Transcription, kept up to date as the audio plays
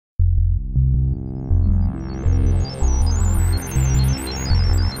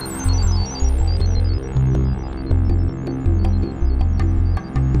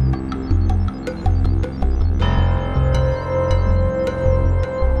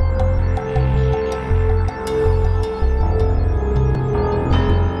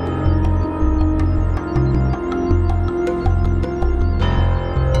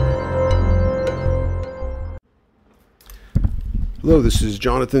Hello, this is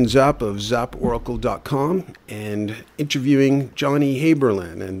Jonathan Zapp of zapporacle.com and interviewing Johnny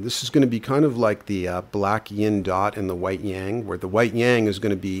Haberlin. And this is going to be kind of like the black yin dot and the white yang, where the white yang is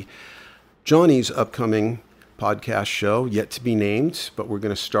going to be Johnny's upcoming podcast show, yet to be named. But we're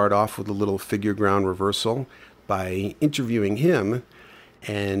going to start off with a little figure ground reversal by interviewing him.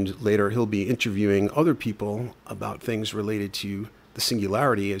 And later he'll be interviewing other people about things related to the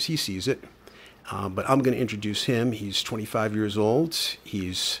singularity as he sees it. But I'm going to introduce him. He's 25 years old.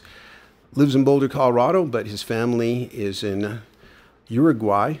 Lives in Boulder, Colorado, but his family is in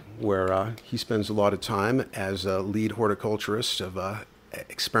Uruguay, where he spends a lot of time as a lead horticulturist of a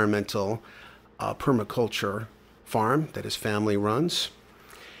experimental permaculture farm that his family runs.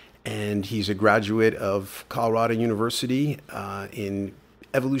 And he's a graduate of Colorado University in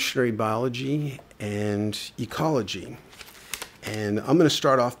evolutionary biology and ecology. And I'm going to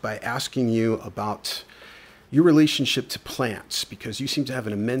start off by asking you about your relationship to plants, because you seem to have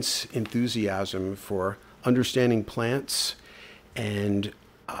an immense enthusiasm for understanding plants. And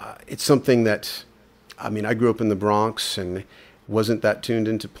it's something that, I grew up in the Bronx and wasn't that tuned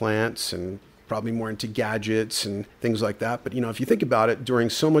into plants and probably more into gadgets and things like that. But, if you think about it, during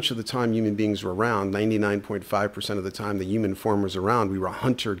so much of the time human beings were around, 99.5% of the time the human form was around, we were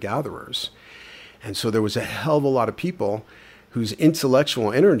hunter-gatherers. And so there was a hell of a lot of people whose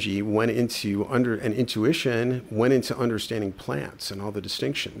intellectual energy went into and intuition went into understanding plants and all the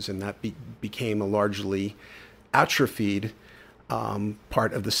distinctions, and that became a largely atrophied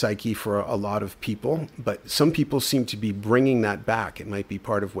part of the psyche for a lot of people. But some people seem to be bringing that back. It might be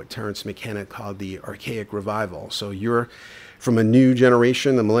part of what Terence McKenna called the archaic revival. So you're from a new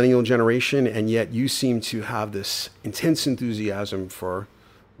generation, the millennial generation, and yet you seem to have this intense enthusiasm for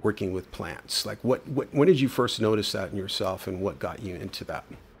working with plants. Like when did you first notice that in yourself, and what got you into that?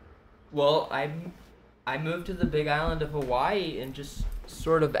 Well, I moved to the Big Island of Hawaii and just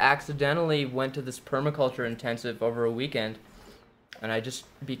sort of accidentally went to this permaculture intensive over a weekend, and I just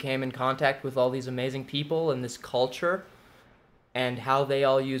became in contact with all these amazing people and this culture and how they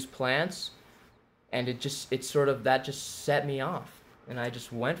all use plants, and that just set me off, and I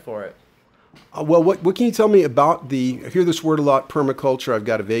just went for it. Well, what can you tell me about I hear this word a lot, permaculture. I've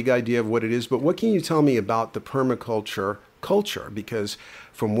got a vague idea of what it is, but what can you tell me about the permaculture culture? Because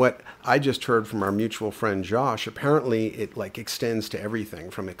from what I just heard from our mutual friend Josh, apparently it extends to everything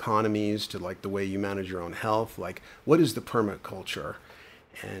from economies to the way you manage your own health. What is the permaculture,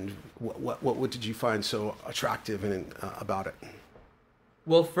 and what did you find so attractive about it?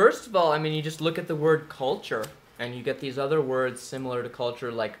 Well, first of all, you just look at the word culture and you get these other words similar to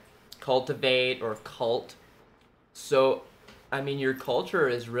culture, like cultivate or cult. So, your culture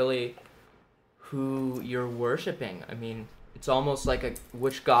is really who you're worshiping. It's almost like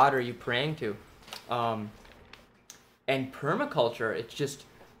which god are you praying to? And permaculture,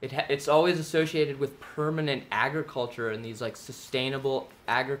 it's always associated with permanent agriculture and these sustainable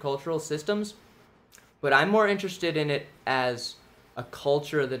agricultural systems. But I'm more interested in it as a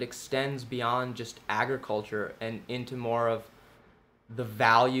culture that extends beyond just agriculture and into more of the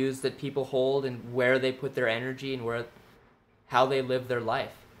values that people hold and where they put their energy and how they live their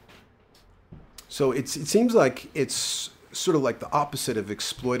life. So it seems like it's sort of like the opposite of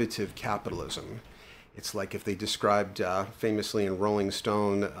exploitative capitalism. It's like if they described famously in Rolling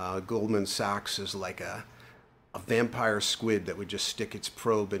Stone, Goldman Sachs as like a vampire squid that would just stick its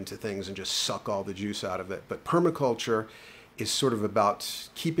probe into things and just suck all the juice out of it. But permaculture is sort of about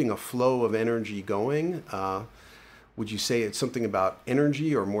keeping a flow of energy going. Would you say it's something about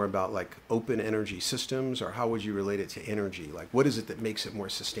energy, or more about open energy systems, or how would you relate it to energy? What is it that makes it more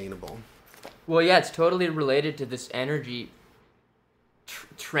sustainable? Well, yeah, it's totally related to this energy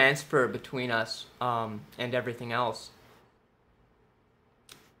transfer between us and everything else.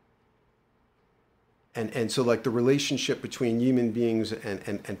 And so the relationship between human beings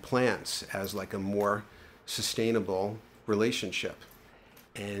and plants as a more sustainable relationship.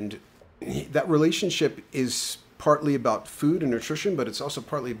 And that relationship is partly about food and nutrition, but it's also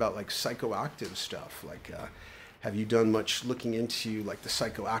partly about psychoactive stuff. Have you done much looking into the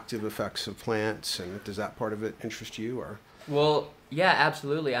psychoactive effects of plants, and does that part of it interest you? Or Well, yeah,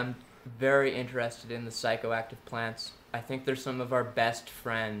 absolutely. I'm very interested in the psychoactive plants. I think they're some of our best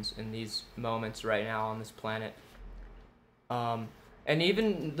friends in these moments right now on this planet. And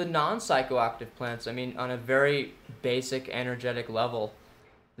even the non-psychoactive plants, on a very basic energetic level,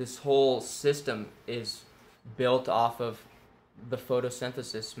 this whole system is built off of the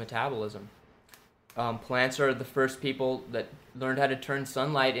photosynthesis metabolism. Plants are the first people that learned how to turn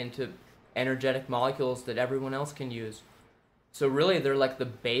sunlight into energetic molecules that everyone else can use. So really, they're the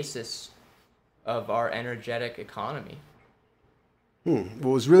basis of our energetic economy. What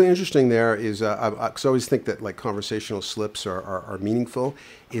was really interesting there is, I always think that like conversational slips are meaningful,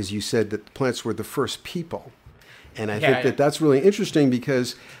 is you said that plants were the first people. And I think Yeah, that that's really interesting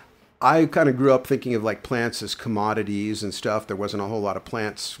because I kind of grew up thinking of like plants as commodities and stuff. There wasn't a whole lot of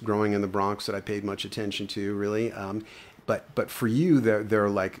plants growing in the Bronx that I paid much attention to, really. But for you, they're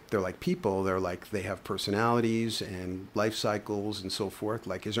like people. They're like they have personalities and life cycles and so forth.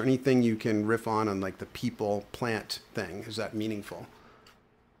 Like, is there anything you can riff on like the people plant thing? Is that meaningful?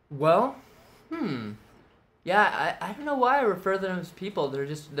 well, yeah, I don't know why I refer to them as people.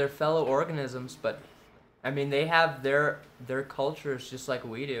 They're fellow organisms, but I mean they have their cultures just like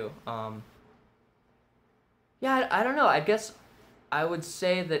we do. Yeah, I don't know. I guess I would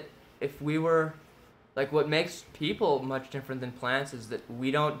say that if we were like what makes people much different than plants is that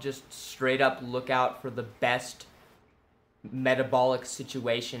we don't just straight up look out for the best metabolic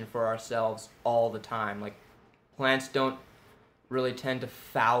situation for ourselves all the time. Like plants don't really tend to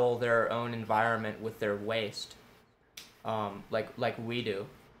foul their own environment with their waste, like we do.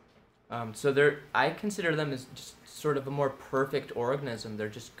 So I consider them as just sort of a more perfect organism. They're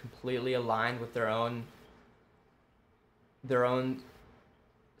just completely aligned with their own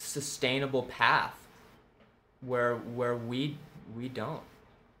sustainable path, where we don't.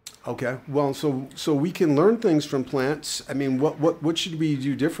 Okay. Well, so we can learn things from plants. I mean, what should we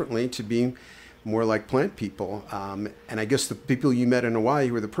do differently to be more like plant people? And I guess the people you met in Hawaii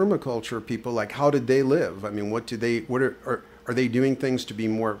who were the permaculture people, like how did they live? I mean, are they doing things to be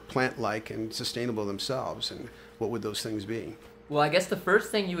more plant-like and sustainable themselves? And what would those things be? Well, I guess the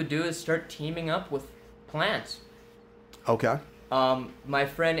first thing you would do is start teaming up with plants. Okay. My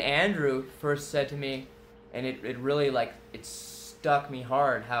friend Andrew first said to me, and it really like it stuck me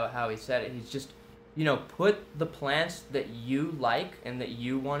hard how he said it. He's just, put the plants that you like and that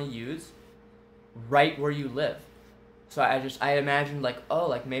you want to use right where you live. So I imagined like, oh,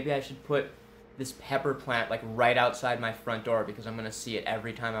 like maybe I should put this pepper plant like right outside my front door because I'm gonna see it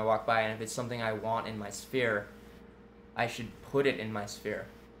every time I walk by, and if it's something I want in my sphere, I should put it in my sphere.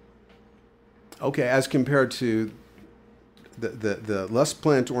 Okay. As compared to the less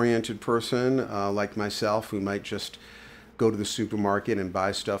plant-oriented person like myself who might just go to the supermarket and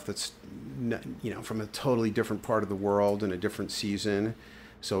buy stuff that's from a totally different part of the world in a different season.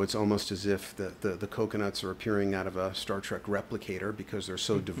 So it's almost as if the coconuts are appearing out of a Star Trek replicator because they're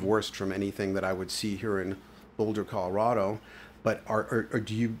so divorced from anything that I would see here in Boulder, Colorado. But or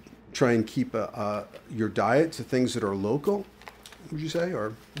do you try and keep your diet to things that are local, would you say?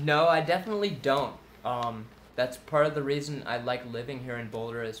 Or No, I definitely don't. That's part of the reason I like living here in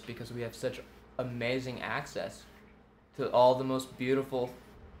Boulder is because we have such amazing access to all the most beautiful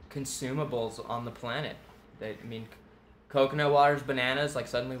consumables on the planet. Coconut waters, bananas, like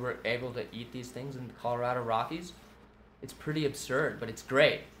suddenly we're able to eat these things in the Colorado Rockies. It's pretty absurd, but it's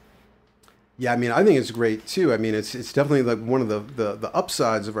great. yeah, I mean, I think it's great too. I mean, it's definitely like one of the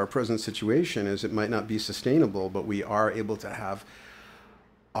upsides of our present situation is it might not be sustainable, but we are able to have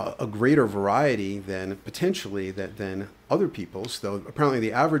a greater variety than potentially than other people's. Though apparently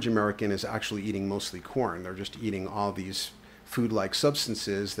the average American is actually eating mostly corn. They're just eating all these food-like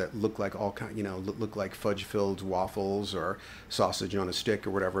substances that look like look like fudge-filled waffles or sausage on a stick or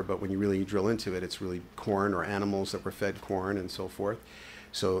whatever. But when you really drill into it, it's really corn or animals that were fed corn and so forth.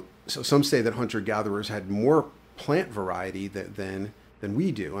 So some say that hunter-gatherers had more plant variety than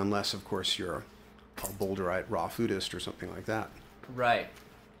we do, unless of course you're a Boulderite raw foodist or something like that. Right.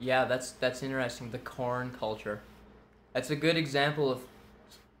 Yeah, that's interesting. The corn culture. That's a good example of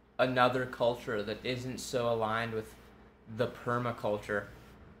another culture that isn't so aligned with the permaculture,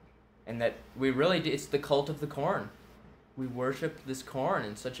 and that it's the cult of the corn. We worship this corn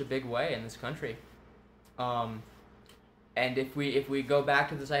in such a big way in this country. And if we go back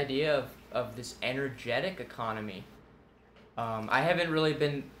to this idea of this energetic economy, I haven't really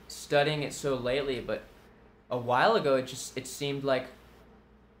been studying it so lately, but a while ago it seemed like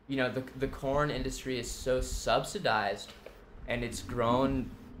the corn industry is so subsidized, and it's grown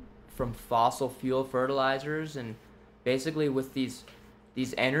from fossil fuel fertilizers, and basically with these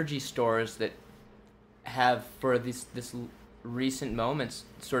energy stores that have for this recent moments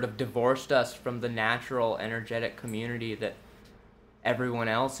sort of divorced us from the natural energetic community that everyone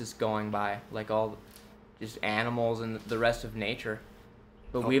else is going by, like all just animals and the rest of nature.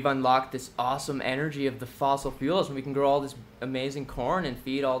 But we've unlocked this awesome energy of the fossil fuels, and we can grow all this amazing corn and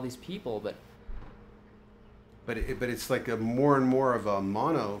feed all these people. But it's like a more and more of a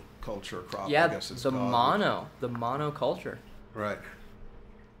monoculture crop. Yeah, I guess it's the called. monoculture. Right.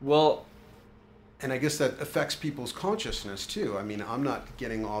 Well, And I guess that affects people's consciousness too. I mean, I'm not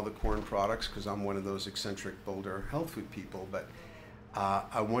getting all the corn products because I'm one of those eccentric Boulder health food people, but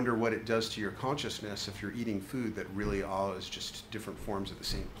I wonder what it does to your consciousness if you're eating food that really all is just different forms of the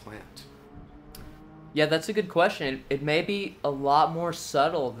same plant. Yeah, that's a good question. It may be a lot more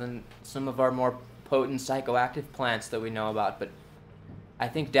subtle than some of our more potent psychoactive plants that we know about, but I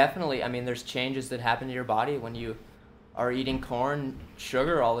think definitely, I mean, there's changes that happen to your body when you are eating corn,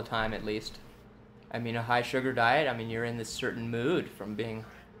 sugar all the time at least. I mean, a high sugar diet, I mean, you're in this certain mood from being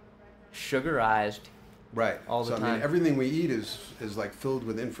sugarized Right. all the so, time. I mean, everything we eat is like filled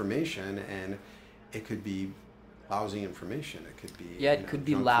with information, and it could be lousy information. It could be it could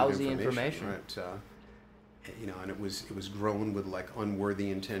be junk food lousy information. Right. And it was grown with like unworthy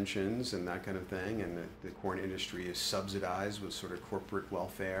intentions and that kind of thing, and the corn industry is subsidized with sort of corporate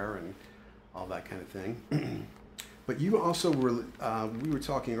welfare and all that kind of thing. But you also were we were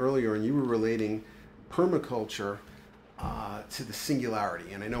talking earlier, and you were relating permaculture to the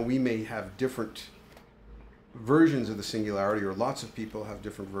singularity, and I know we may have different versions of the singularity, or lots of people have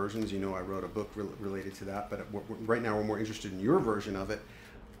different versions. You know, I wrote a book related to that, but right now we're more interested in your version of it.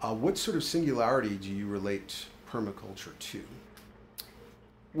 What sort of singularity do you relate permaculture to?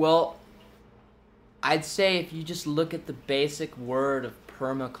 Well, I'd say if you just look at the basic word of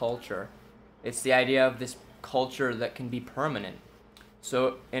permaculture, it's the idea of this culture that can be permanent.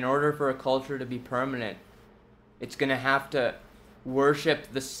 So in order for a culture to be permanent, it's going to have to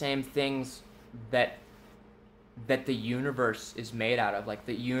worship the same things that the universe is made out of, like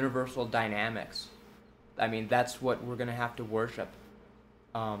the universal dynamics. I mean, that's what we're going to have to worship.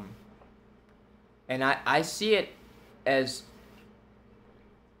 And I see it as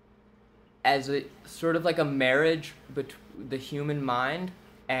a sort of like a marriage between the human mind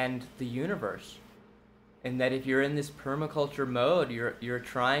and the universe. And that if you're in this permaculture mode, you're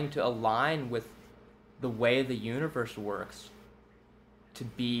trying to align with the way the universe works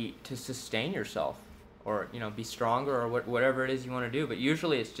to sustain yourself, or be stronger, or whatever it is you want to do. But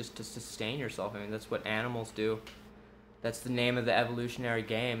usually it's just to sustain yourself. I mean, that's what animals do. That's the name of the evolutionary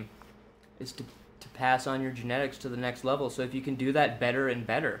game, is to pass on your genetics to the next level. So if you can do that better and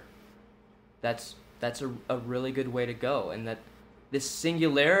better, that's a really good way to go. And that this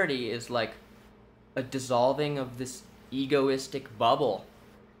singularity is like a dissolving of this egoistic bubble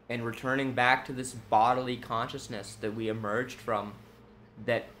and returning back to this bodily consciousness that we emerged from,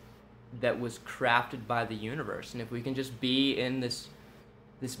 that was crafted by the universe. And if we can just be in this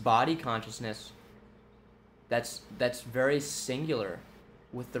body consciousness that's very singular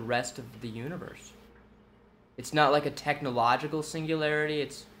with the rest of the universe. It's not like a technological singularity,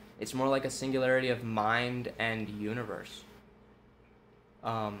 it's more like a singularity of mind and universe.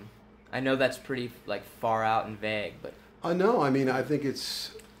 I know that's pretty like far out and vague, but No, I mean, I think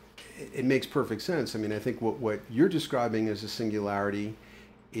it makes perfect sense. I mean, I think what you're describing as a singularity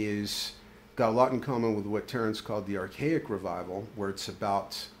is got a lot in common with what Terence called the archaic revival, where it's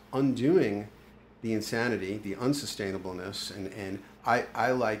about undoing the insanity, the unsustainableness, and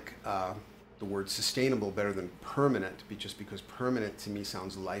I like the word sustainable better than permanent, just because permanent to me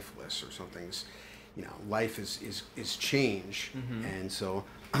sounds lifeless, or something's, life is change, and so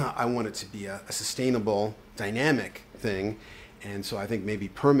I want it to be a sustainable, dynamic thing, and so I think maybe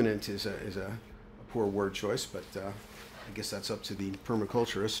permanent is a poor word choice, but I guess that's up to the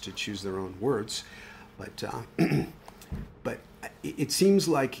permaculturists to choose their own words, but but it seems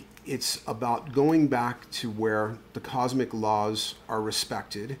like it's about going back to where the cosmic laws are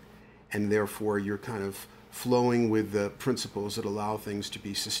respected, and therefore you're kind of flowing with the principles that allow things to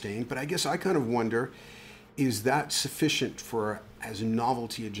be sustained. But I guess I kind of wonder, is that sufficient for as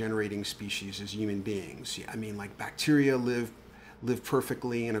novelty generating species as human beings? I mean, like bacteria live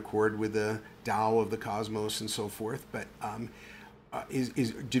perfectly in accord with the Tao of the cosmos and so forth, but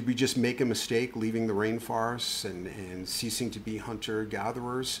did we just make a mistake leaving the rainforests and ceasing to be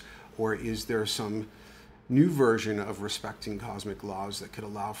hunter-gatherers, or is there some new version of respecting cosmic laws that could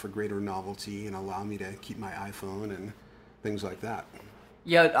allow for greater novelty and allow me to keep my iPhone and things like that?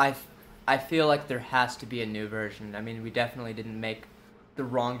 Yeah, I feel like there has to be a new version. I mean, we definitely didn't make the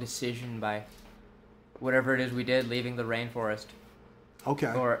wrong decision by whatever it is we did, leaving the rainforest.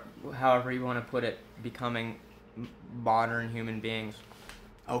 Okay. Or however you want to put it, becoming modern human beings.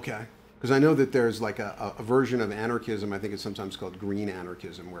 Okay. Because I know that there's like a version of anarchism, I think it's sometimes called green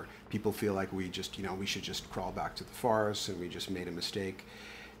anarchism, where people feel like we just, we should just crawl back to the forest, and we just made a mistake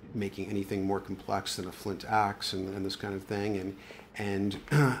making anything more complex than a flint axe and this kind of thing. And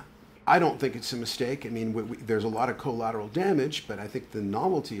I don't think it's a mistake. I mean, there's a lot of collateral damage, but I think the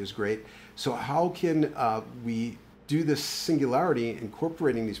novelty is great. So how can we do this singularity,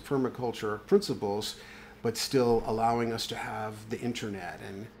 incorporating these permaculture principles, but still allowing us to have the internet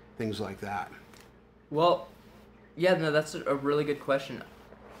and things like that? Well, Yeah, no, that's a really good question.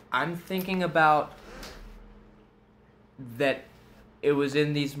 I'm thinking about that it was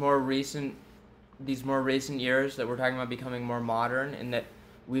in these more recent years that we're talking about becoming more modern, and that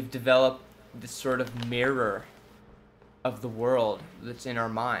we've developed this sort of mirror of the world that's in our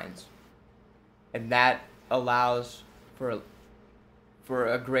minds, and that allows for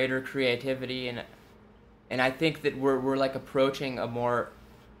a greater creativity, and I think that we're like approaching a more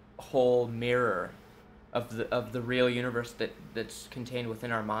whole mirror of the real universe that's contained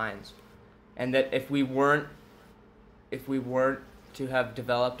within our minds, and that if we weren't to have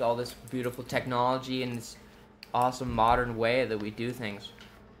developed all this beautiful technology and this awesome modern way that we do things,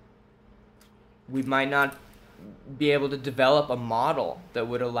 we might not be able to develop a model that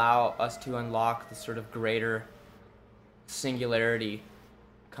would allow us to unlock the sort of greater singularity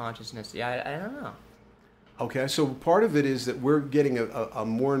consciousness. Yeah, I don't know. Okay, so part of it is that we're getting a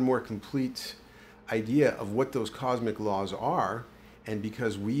more and more complete idea of what those cosmic laws are, and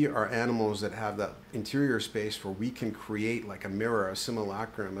because we are animals that have that interior space where we can create like a mirror, a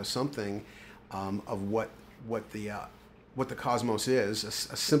simulacrum, a something of what the cosmos is, a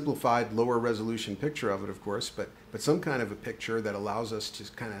simplified, lower resolution picture of it, of course, but some kind of a picture that allows us to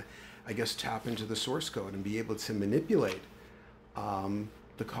kind of, I guess, tap into the source code and be able to manipulate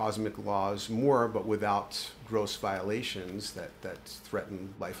the cosmic laws more, but without gross violations that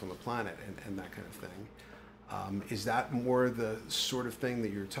threaten life on the planet and that kind of thing. Is that more the sort of thing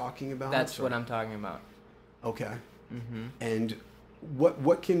that you're talking about? That's what I'm talking about. Okay. Mm-hmm. And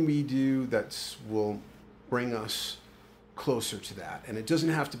what can we do that will bring us closer to that? And it doesn't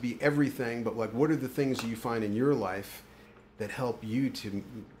have to be everything, but like, what are the things you find in your life that help you to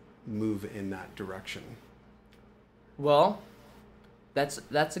move in that direction? Well, that's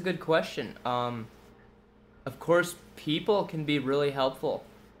a good question. Of course, people can be really helpful.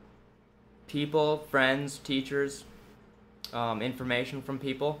 People, friends, teachers, information from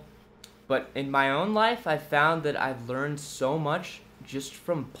people. But in my own life, I found that I've learned so much just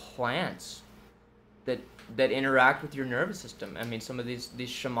from plants that interact with your nervous system. I mean, some of these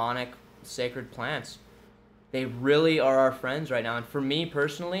shamanic sacred plants, they really are our friends right now. And for me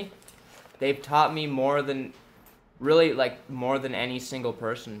personally, they've taught me more than any single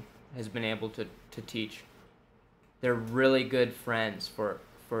person has been able to teach. They're really good friends for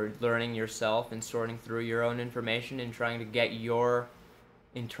learning yourself and sorting through your own information and trying to get your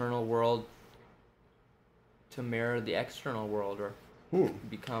internal world to mirror the external world, or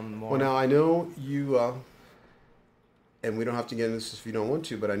become more... Well, now I know you, and we don't have to get into this if you don't want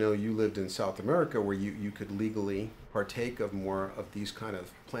to, but I know you lived in South America where you could legally partake of more of these kind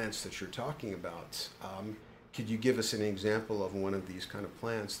of plants that you're talking about. Could you give us an example of one of these kind of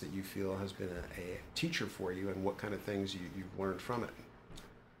plants that you feel has been a teacher for you, and what kind of things you've learned from it?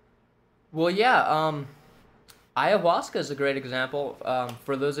 Well, yeah, ayahuasca is a great example.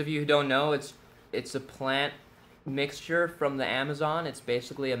 For those of you who don't know, it's a plant mixture from the Amazon. It's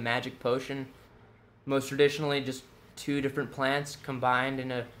basically a magic potion. Most traditionally, just two different plants combined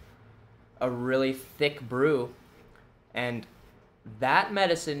in a really thick brew. And that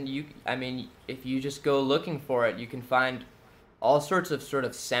medicine, if you just go looking for it, you can find all sorts of sort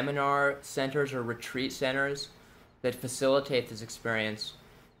of seminar centers or retreat centers that facilitate this experience.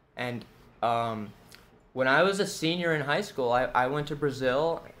 And when I was a senior in high school, I went to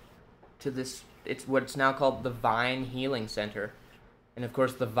Brazil to it's what's now called the Vine Healing Center. And of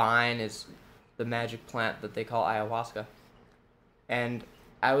course, the vine is the magic plant that they call ayahuasca. And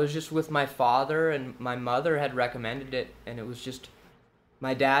I was just with my father, and my mother had recommended it, and it was just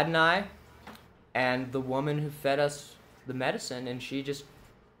my dad and I, and the woman who fed us the medicine, and she just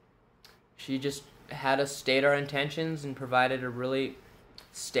had us state our intentions and provided a really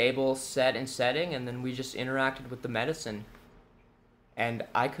stable set and setting, and then we just interacted with the medicine. And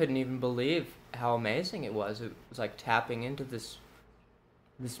I couldn't even believe how amazing it was. It was like tapping into this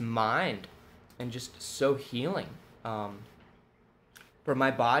mind, and just so healing. For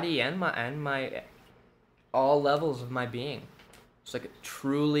my body and my all levels of my being. It's like a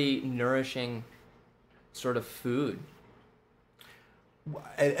truly nourishing sort of food.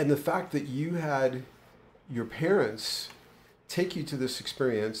 And the fact that you had your parents take you to this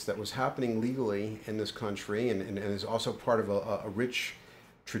experience that was happening legally in this country, and is also part of a rich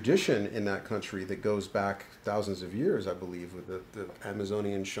tradition in that country that goes back thousands of years, I believe, with the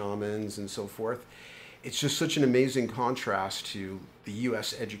Amazonian shamans and so forth. It's just such an amazing contrast to the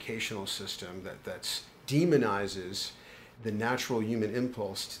U.S. educational system that demonizes the natural human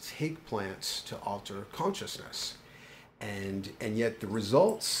impulse to take plants to alter consciousness. And yet the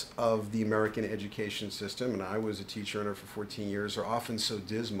results of the American education system, and I was a teacher in it for 14 years, are often so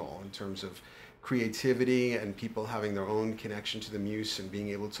dismal in terms of creativity and people having their own connection to the muse and being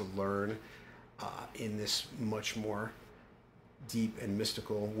able to learn in this much more deep and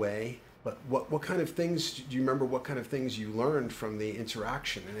mystical way. But what kind of things, do you remember what kind of things you learned from the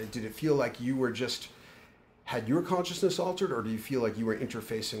interaction? And did it feel like you were just, had your consciousness altered, or do you feel like you were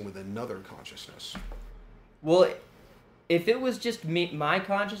interfacing with another consciousness? Well, if it was just my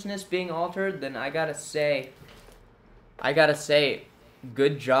consciousness being altered, then I gotta say,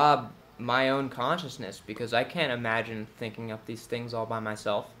 good job, my own consciousness, because I can't imagine thinking up these things all by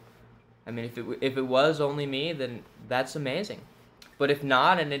myself. I mean, if it was only me, then that's amazing. But if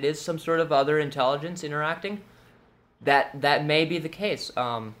not, and it is some sort of other intelligence interacting, that may be the case.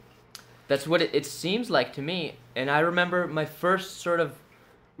 That's what it seems like to me. And I remember my first sort of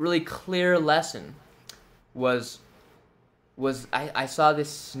really clear lesson was I saw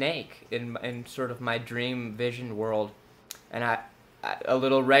this snake in sort of my dream vision world, and a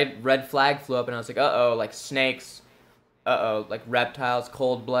little red flag flew up, and I was like, uh-oh, like snakes, uh-oh, like reptiles,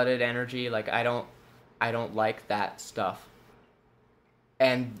 cold-blooded energy, like I don't like that stuff.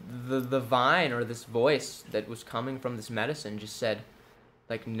 And the vine, or this voice that was coming from this medicine, just said,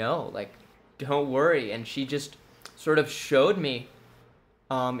 like, no, like, don't worry. And she just sort of showed me,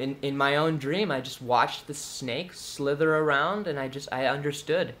 in my own dream, I just watched the snake slither around, and I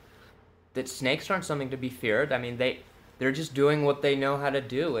understood that snakes aren't something to be feared. I mean, they're just doing what they know how to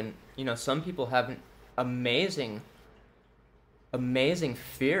do. And, you know, some people have an amazing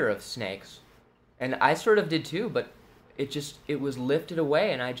fear of snakes. And I sort of did too, but it was lifted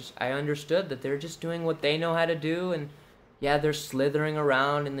away, and I understood that they're just doing what they know how to do. And yeah, they're slithering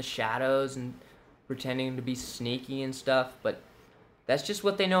around in the shadows and pretending to be sneaky and stuff, but that's just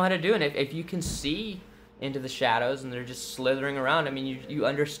what they know how to do. And if you can see into the shadows and they're just slithering around, I mean, you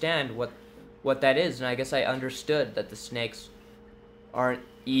understand what that is. And I guess I understood that the snakes aren't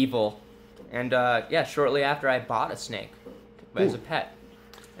evil. And yeah, shortly after, I bought a snake as a pet,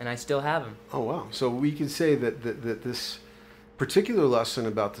 and I still have him. Oh, wow. So we could say that this particular lesson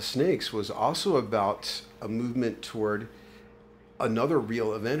about the snakes was also about a movement toward another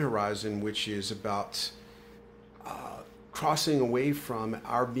real event horizon, which is about crossing away from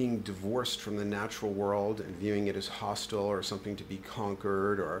our being divorced from the natural world and viewing it as hostile or something to be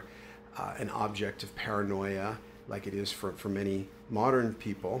conquered, or an object of paranoia like it is for many modern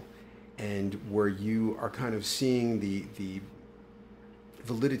people, and where you are kind of seeing the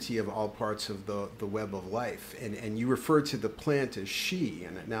validity of all parts of the web of life. And you refer to the plant as she,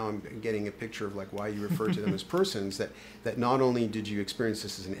 and now I'm getting a picture of like why you refer to them as persons, that not only did you experience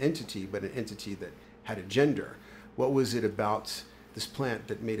this as an entity, but an entity that had a gender. What was it about this plant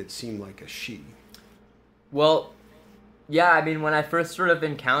that made it seem like a she? Well, yeah, I mean, when I first sort of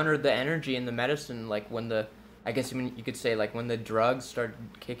encountered the energy in the medicine, like I guess you could say, like when the drugs started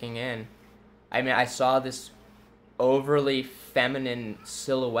kicking in, I mean, I saw this overly feminine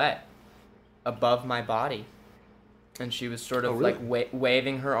silhouette above my body, and she was sort of really? like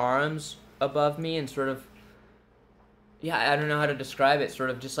waving her arms above me, and sort of, yeah, I don't know how to describe it,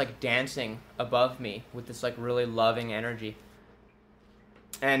 sort of just like dancing above me with this like really loving energy.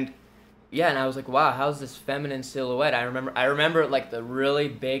 And yeah, and I was like, wow, how's this feminine silhouette? I remember like the really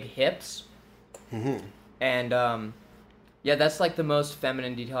big hips. Mm-hmm. And yeah, that's like the most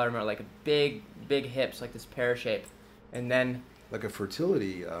feminine detail I remember, like a big hips, like this pear shape. And then like a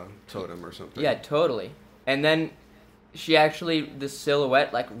fertility totem or something. Yeah, totally. And then the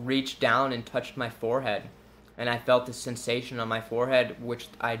silhouette like reached down and touched my forehead, and I felt this sensation on my forehead, which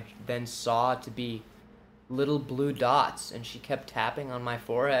I then saw to be little blue dots. And she kept tapping on my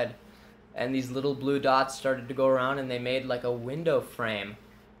forehead, and these little blue dots started to go around, and they made like a window frame,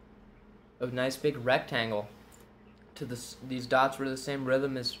 a nice big rectangle. These dots were the same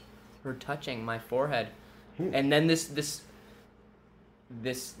rhythm as her touching my forehead. And then this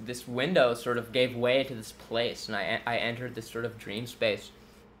window sort of gave way to this place, and I entered this sort of dream space,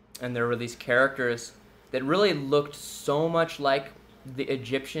 and there were these characters that really looked so much like the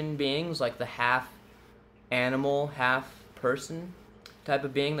Egyptian beings, like the half animal, half person type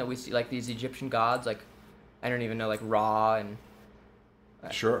of being that we see, like these Egyptian gods, like I don't even know, like Ra, and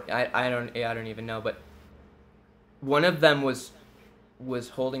sure, I don't even know, but one of them was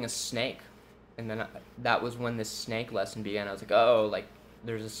holding a snake. And then that was when this snake lesson began. I was like, oh, like,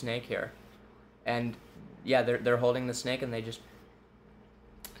 there's a snake here. And, yeah, they're holding the snake, and they just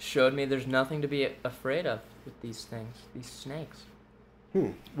showed me there's nothing to be afraid of with these things, these snakes.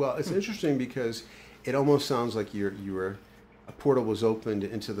 Well, it's interesting because it almost sounds like a portal was opened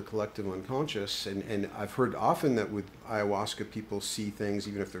into the collective unconscious. And I've heard often that with ayahuasca, people see things,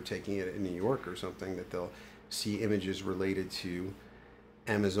 even if they're taking it in New York or something, that they'll see images related to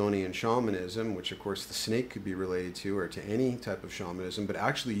Amazonian shamanism, which of course the snake could be related to, or to any type of shamanism, but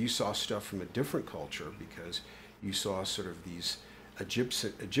actually you saw stuff from a different culture because you saw sort of these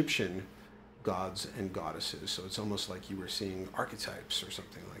Egyptian gods and goddesses. So it's almost like you were seeing archetypes or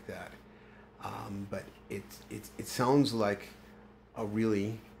something like that. But it sounds like a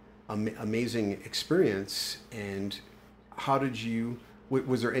really amazing experience. And how did you?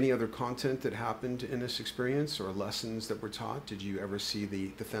 Was there any other content that happened in this experience or lessons that were taught? Did you ever see the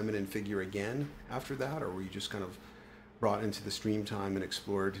feminine figure again after that, or were you just kind of brought into the stream time and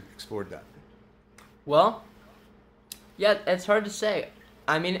explored that? Well, yeah, it's hard to say.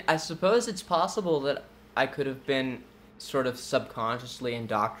 I mean, I suppose it's possible that I could have been sort of subconsciously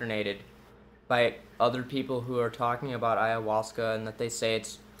indoctrinated by other people who are talking about ayahuasca and that they say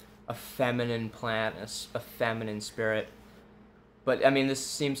it's a feminine plant, a feminine spirit. But, I mean, this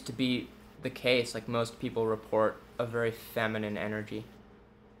seems to be the case. Like, most people report a very feminine energy.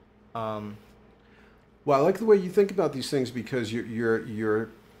 Well, I like the way you think about these things because you're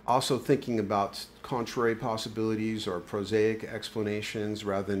also thinking about contrary possibilities or prosaic explanations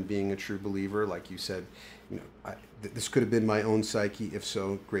rather than being a true believer. Like you said, this could have been my own psyche. If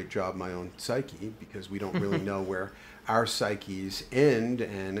so, great job, my own psyche, because we don't really know where our psyches end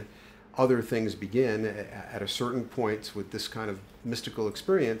and other things begin. At a certain point with this kind of mystical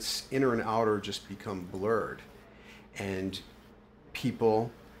experience, inner and outer just become blurred. And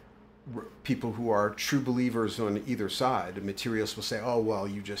people who are true believers on either side, materialists will say, oh, well,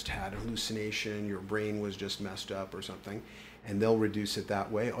 you just had a hallucination, your brain was just messed up or something, and they'll reduce it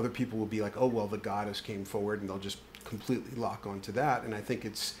that way. Other people will be like, oh, well, the goddess came forward, and they'll just completely lock onto that. And I think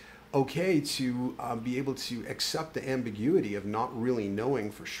it's okay to be able to accept the ambiguity of not really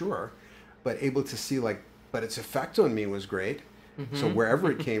knowing for sure, but able to see but its effect on me was great. Mm-hmm. So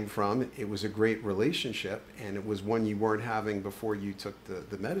wherever it came from, it was a great relationship, and it was one you weren't having before you took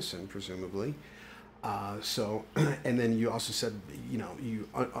the medicine, presumably. And then you also said, you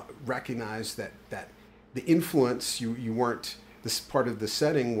recognized that the influence, you weren't, this part of the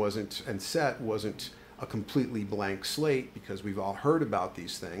setting wasn't a completely blank slate, because we've all heard about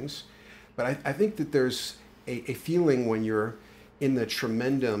these things. But I think that there's a feeling when you're in the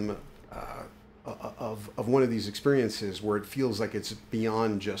tremendum of one of these experiences where it feels like it's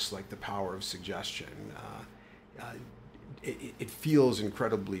beyond just like the power of suggestion. It feels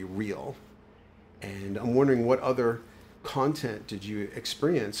incredibly real. And I'm wondering, what other content did you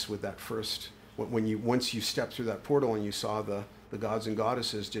experience with that first, once you stepped through that portal and you saw the gods and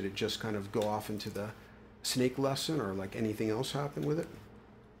goddesses? Did it just kind of go off into the snake lesson, or like anything else happen with it?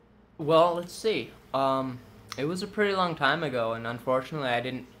 Well, let's see. It was a pretty long time ago, and unfortunately I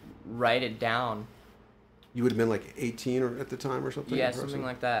didn't write it down. You would have been like 18 or at the time or something? Yeah, something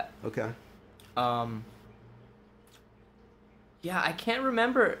like that. Okay. Yeah, I can't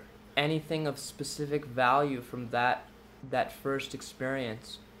remember anything of specific value from that first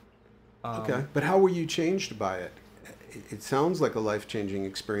experience. Okay, but how were you changed by it? It sounds like a life-changing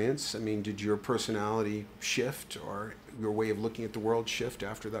experience. I mean, did your personality shift, or your way of looking at the world shift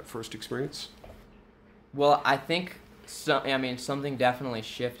after that first experience? Well, I think something definitely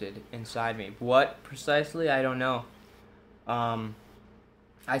shifted inside me. What precisely, I don't know.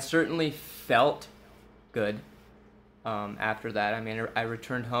 I certainly felt good after that. I mean, I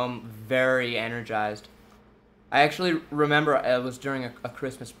returned home very energized. I actually remember it was during a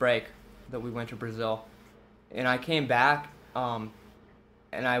Christmas break that we went to Brazil. And I came back, and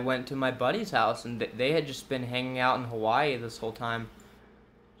I went to my buddy's house, and they had just been hanging out in Hawaii this whole time,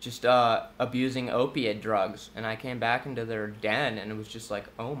 just abusing opiate drugs. And I came back into their den, and it was just like,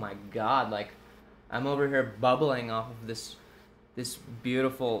 oh my God, like, I'm over here bubbling off of this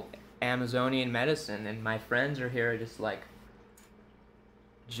beautiful Amazonian medicine, and my friends are here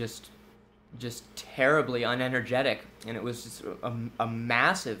just terribly unenergetic. And it was just a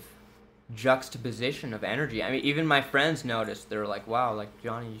massive juxtaposition of energy. I mean, even my friends noticed. They were like, wow, like,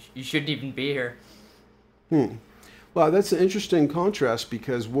 Johnny, you shouldn't even be here. Well, that's an interesting contrast,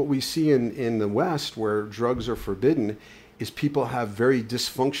 because what we see in the West, where drugs are forbidden, is people have very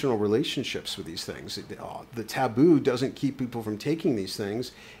dysfunctional relationships with these things. The taboo doesn't keep people from taking these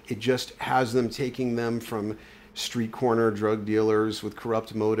things. It just has them taking them from street corner drug dealers with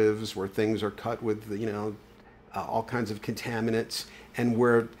corrupt motives, where things are cut with, all kinds of contaminants, and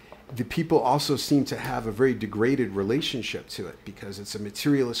where the people also seem to have a very degraded relationship to it, because it's a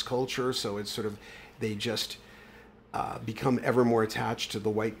materialist culture. So it's sort of, they just become ever more attached to the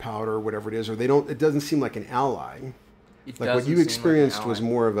white powder, or whatever it is, or it doesn't seem like an ally. Like what you experienced was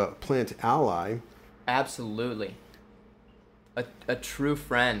more of a plant ally. Absolutely. A true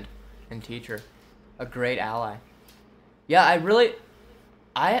friend and teacher. A great ally. Yeah,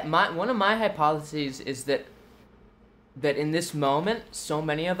 One of my hypotheses is that in this moment, so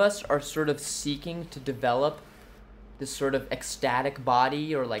many of us are sort of seeking to develop this sort of ecstatic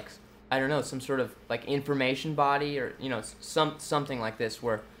body, or like, I don't know, some sort of like information body, or something like this,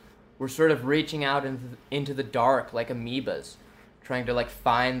 where we're sort of reaching out into the dark like amoebas, trying to like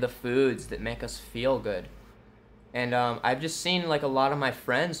find the foods that make us feel good. And I've just seen like a lot of my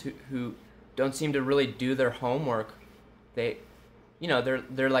friends who don't seem to really do their homework. They're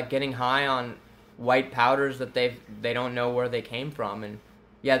like getting high on white powders that they don't know where they came from, and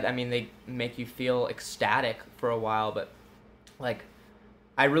yeah, I mean, they make you feel ecstatic for a while, but like,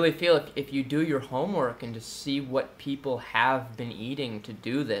 I really feel if you do your homework and just see what people have been eating to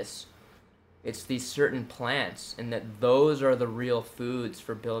do this, it's these certain plants, and that those are the real foods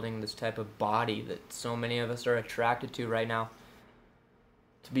for building this type of body that so many of us are attracted to right now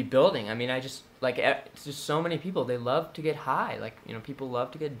to be building. I mean, I just, like, it's just so many people, they love to get high. Like, people love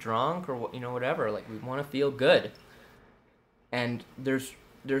to get drunk, or, whatever. Like, we want to feel good. And there's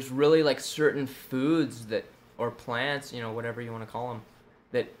really, like, certain foods or plants, whatever you want to call them,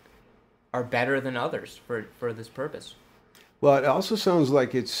 that are better than others for this purpose. Well, it also sounds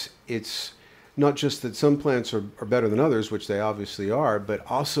like it's not just that some plants are better than others, which they obviously are, but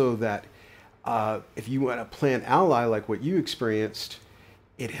also that if you want a plant ally like what you experienced,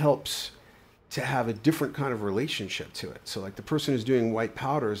 it helps to have a different kind of relationship to it. So like the person who's doing white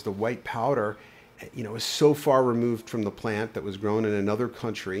powders, the white powder, is so far removed from the plant that was grown in another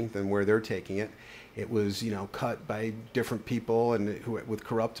country than where they're taking it. It was, cut by different people and with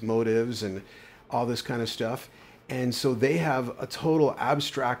corrupt motives and all this kind of stuff. And so they have a total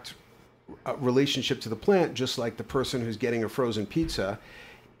abstract relationship to the plant, just like the person who's getting a frozen pizza.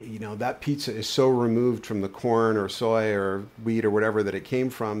 That pizza is so removed from the corn or soy or wheat or whatever that it came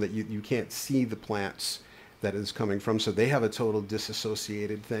from that you can't see the plants that it's coming from. So they have a total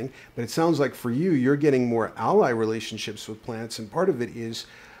disassociated thing. But it sounds like for you, you're getting more ally relationships with plants, and part of it is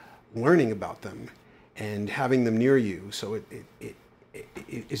learning about them and having them near you. So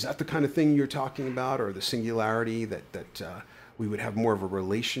is that the kind of thing you're talking about, or the singularity that we would have more of a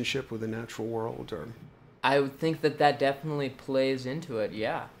relationship with the natural world? Or I would think that definitely plays into it.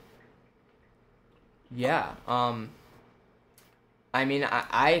 Yeah. I mean,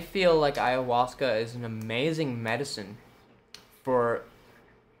 I feel like ayahuasca is an amazing medicine for,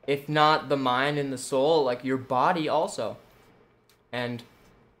 if not the mind and the soul, like your body also. And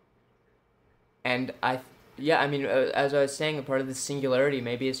as I was saying, a part of the singularity,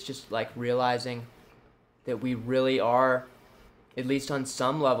 maybe it's just like realizing that we really are, at least on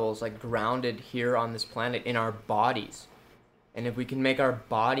some levels, like grounded here on this planet in our bodies. And if we can make our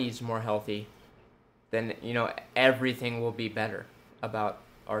bodies more healthy, then, everything will be better about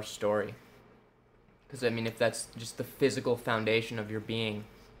our story. Because, I mean, if that's just the physical foundation of your being.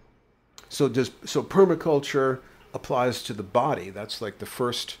 So permaculture applies to the body. That's like the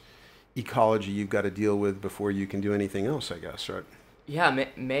first ecology you've got to deal with before you can do anything else, I guess, right? Yeah,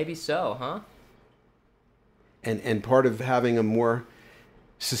 maybe so, huh? And part of having a more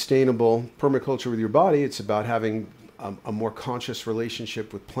sustainable permaculture with your body, it's about having a more conscious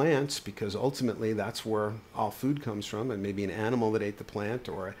relationship with plants, because ultimately that's where all food comes from. And maybe an animal that ate the plant,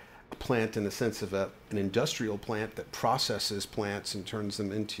 or a plant in the sense of an industrial plant that processes plants and turns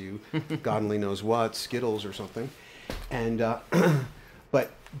them into God only knows what, Skittles or something. And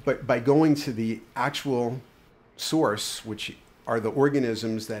but by going to the actual source, which are the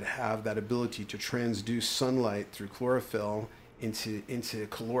organisms that have that ability to transduce sunlight through chlorophyll into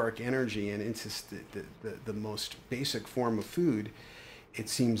caloric energy and into the most basic form of food, it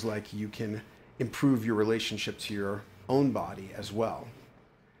seems like you can improve your relationship to your own body as well.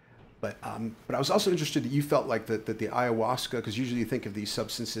 But I was also interested that you felt like that the ayahuasca, because usually you think of these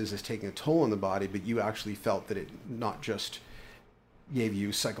substances as taking a toll on the body, but you actually felt that it not just gave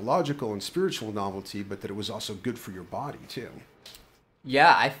you psychological and spiritual novelty, but that it was also good for your body too.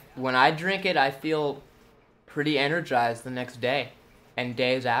 Yeah, when I drink it, I feel pretty energized the next day and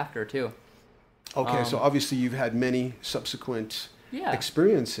days after too. Okay, so obviously you've had many subsequent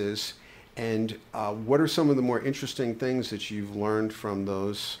experiences, and what are some of the more interesting things that you've learned from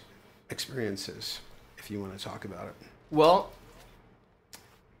those experiences, if you want to talk about it? Well,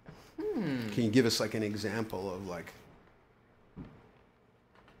 can you give us like an example of like...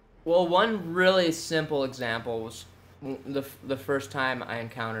 Well, one really simple example was the first time I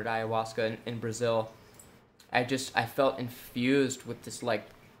encountered ayahuasca in Brazil. I felt infused with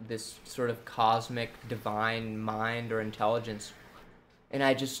this sort of cosmic divine mind or intelligence, and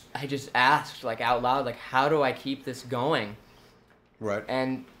I just asked like out loud, like, how do I keep this going? Right.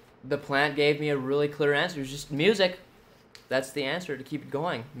 And the plant gave me a really clear answer. It was just music. that's the answer to keep it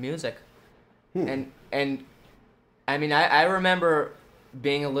going. Music. Hmm. And I mean, I remember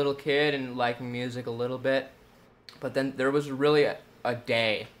being a little kid and liking music a little bit, but then there was really a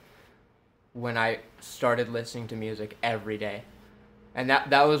day when I started listening to music every day. And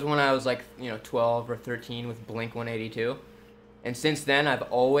that was when I was like, 12 or 13 with Blink 182. And since then, I've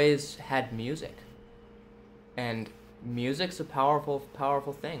always had music. And music's a powerful,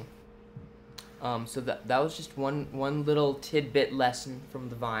 powerful thing. So that was just one little tidbit lesson from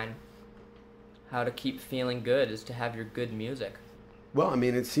the Vine. How to keep feeling good is to have your good music. Well, I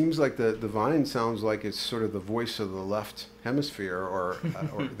mean, it seems like the Vine sounds like it's sort of the voice of the left hemisphere, or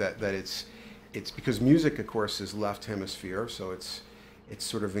that it's because music, of course, is left hemisphere, so it's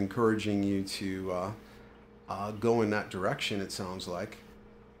sort of encouraging you to go in that direction. It sounds like.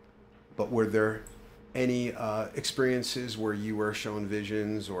 But were there any experiences where you were shown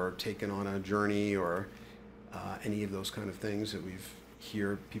visions or taken on a journey or any of those kind of things that we've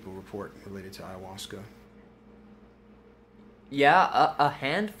hear people report related to ayahuasca? Yeah, a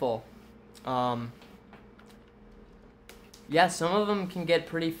handful. Yeah, some of them can get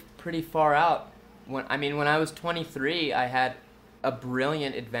pretty far out. When I was 23, I had a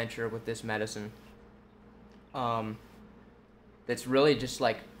brilliant adventure with this medicine. That's really just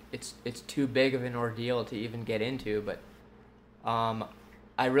like it's too big of an ordeal to even get into, but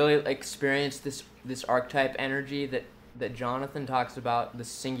I really experienced this archetype energy that Jonathan talks about, the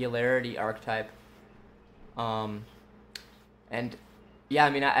singularity archetype. And yeah, I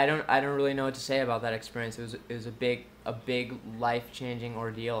mean, I don't really know what to say about that experience. It was a big life-changing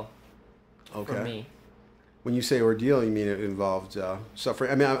ordeal for me. When you say ordeal, you mean it involved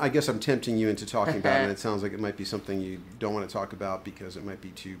suffering? I mean, I guess I'm tempting you into talking about it, and it sounds like it might be something you don't want to talk about because it might be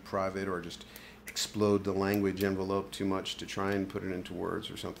too private or just explode the language envelope too much to try and put it into words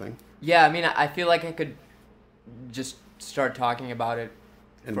or something. Yeah, I mean, I feel like I could just start talking about it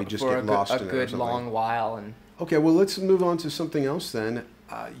and we just get lost in it or good something. long while. And okay, well, let's move on to something else then.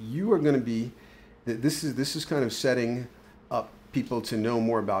 You are going to be, this is kind of setting up people to know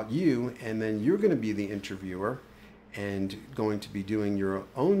more about you, and then you're going to be the interviewer and going to be doing your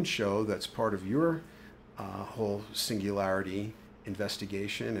own show that's part of your whole singularity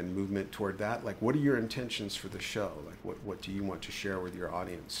investigation and movement toward that. Like, what are your intentions for the show? Like, what do you want to share with your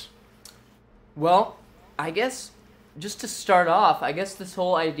audience? Well, I guess just to start off, I guess this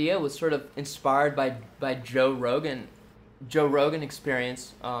whole idea was sort of inspired by Joe Rogan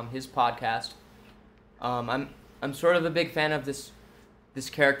Experience, his podcast. I'm sort of a big fan of this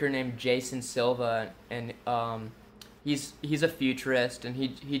character named Jason Silva, and he's a futurist, and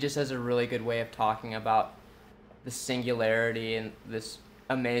he just has a really good way of talking about the singularity and this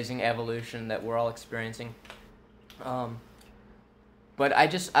amazing evolution that we're all experiencing. But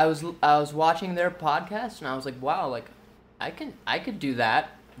I was watching their podcast, and I was like, wow, like I could do that.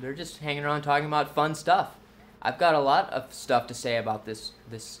 They're just hanging around talking about fun stuff. I've got a lot of stuff to say about this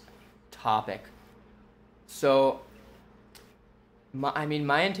topic. So my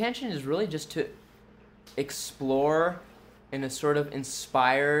intention is really just to explore in a sort of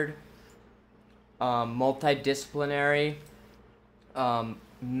inspired, multidisciplinary,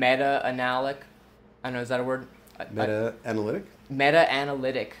 meta-analytic, I don't know, is that a word? Meta-analytic?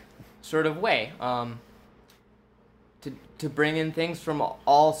 Meta-analytic sort of way, to bring in things from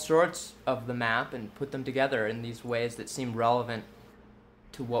all sorts of the map and put them together in these ways that seem relevant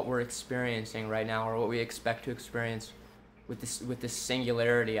to what we're experiencing right now, or what we expect to experience with this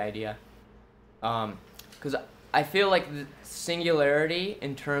singularity idea. Because I feel like the singularity,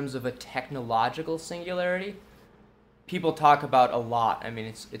 in terms of a technological singularity, people talk about a lot. I mean,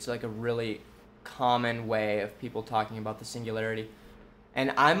 it's like a really common way of people talking about the singularity.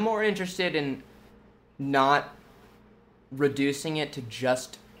 And I'm more interested in not reducing it to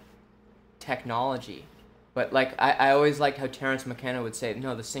just technology. But like I always liked how Terence McKenna would say,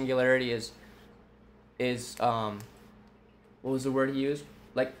 no, the singularity is what was the word he used?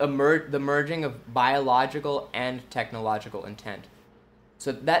 Like the merging of biological and technological intent.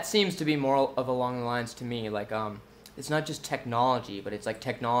 So that seems to be more of along the lines to me, like it's not just technology, but it's like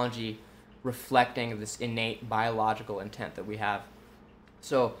technology reflecting this innate biological intent that we have.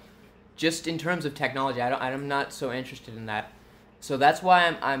 So just in terms of technology, I'm not so interested in that. So that's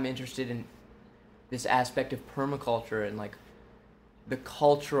why I'm interested in this aspect of permaculture and like the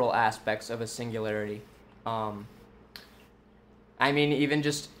cultural aspects of a singularity. I mean, even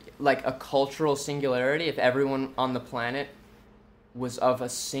just like a cultural singularity, if everyone on the planet was of a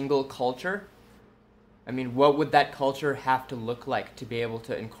single culture, I mean, what would that culture have to look like to be able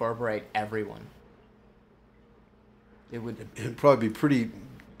to incorporate everyone? It'd probably be pretty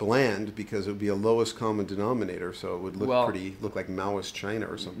bland because it would be a lowest common denominator, so it would look Well, look like Maoist China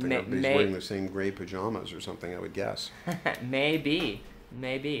or something. may, Everybody's may, wearing the same gray pajamas or something, I would guess. maybe.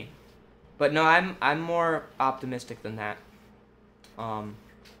 But no, I'm more optimistic than that.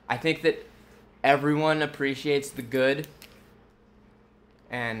 I think that everyone appreciates the good,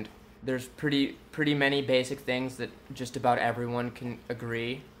 and there's pretty many basic things that just about everyone can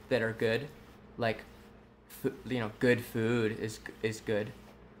agree that are good, like good food is good.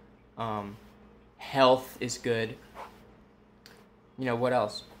 Health is good. What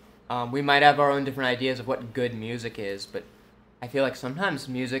else? We might have our own different ideas of what good music is, but I feel like sometimes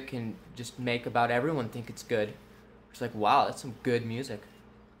music can just make about everyone think it's good. It's like, wow, that's some good music.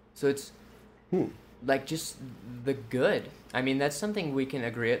 So it's like just the good. I mean, that's something we can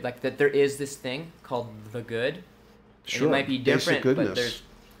agree at, like that there is this thing called the good. Sure. And it might be different, Basic but goodness.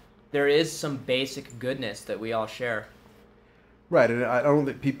 there is some basic goodness that we all share. Right, and I don't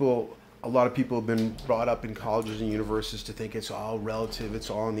think a lot of people have been brought up in colleges and universities to think it's all relative, it's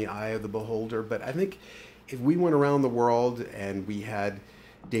all in the eye of the beholder. But I think if we went around the world and we had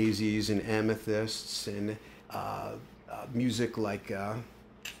daisies and amethysts and music like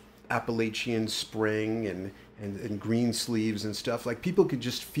Appalachian Spring and green sleeves and stuff, like people could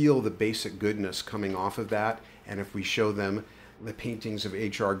just feel the basic goodness coming off of that. And if we show them the paintings of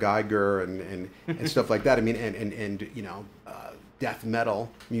H.R. Geiger and stuff like that, I mean, and death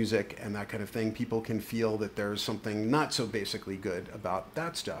metal music and that kind of thing, people can feel that there's something not so basically good about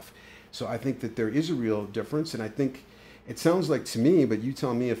that stuff. So I think that there is a real difference, and I think it sounds like to me, but you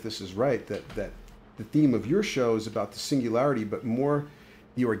tell me if this is right, that the theme of your show is about the singularity, but more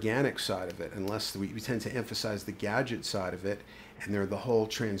the organic side of it, unless we tend to emphasize the gadget side of it, and they're the whole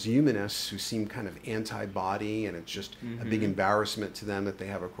transhumanists who seem kind of anti-body, and it's just a big embarrassment to them that they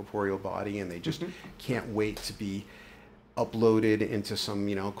have a corporeal body, and they just can't wait to be uploaded into some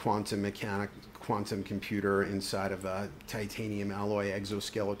quantum computer inside of a titanium alloy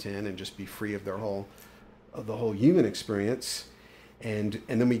exoskeleton and just be free of the whole human experience. And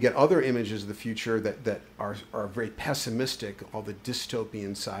then we get other images of the future that are very pessimistic, all the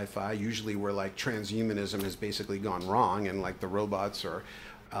dystopian sci-fi, usually where like transhumanism has basically gone wrong and like the robots or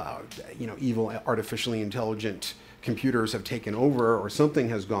evil artificially intelligent computers have taken over or something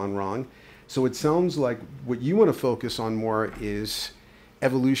has gone wrong. So it sounds like what you want to focus on more is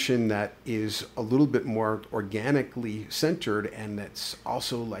evolution that is a little bit more organically centered and that's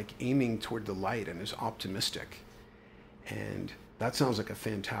also like aiming toward the light and is optimistic. And that sounds like a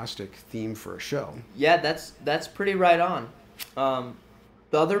fantastic theme for a show. Yeah, that's pretty right on.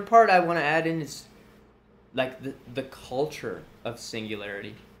 The other part I want to add in is like the culture of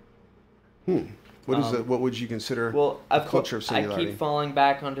singularity. What is it? What would you consider the culture of singularity? I keep falling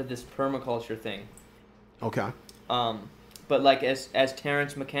back onto this permaculture thing. Okay. But like as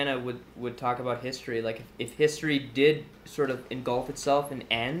Terence McKenna would talk about history, like if history did sort of engulf itself and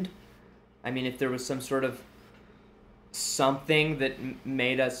end, I mean, if there was some sort of something that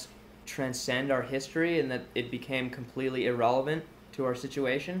made us transcend our history and that it became completely irrelevant to our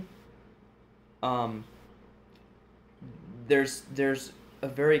situation, there's a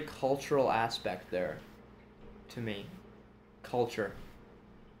very cultural aspect there to me. Culture.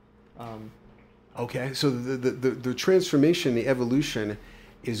 Okay, so the transformation, the evolution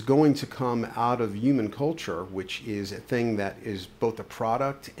is going to come out of human culture, which is a thing that is both a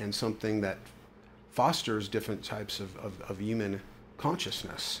product and something that fosters different types of human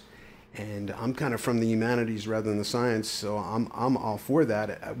consciousness. And I'm kind of from the humanities rather than the science, so I'm all for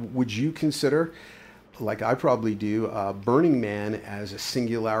that. Would you consider, like I probably do, Burning Man as a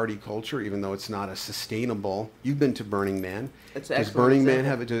singularity culture, even though it's not a sustainable? You've been to Burning Man. Does Burning Man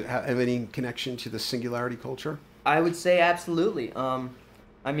have any connection to the singularity culture? I would say absolutely.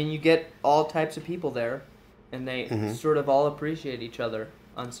 I mean, you get all types of people there, and they sort of all appreciate each other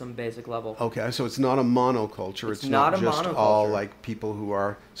on some basic level. Okay, so it's not a monoculture. It's not just all like people who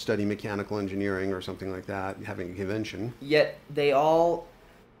are studying mechanical engineering or something like that, having a convention. Yet they all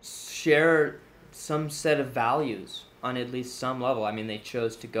share some set of values on at least some level. I mean, they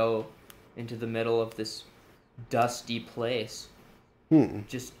chose to go into the middle of this dusty place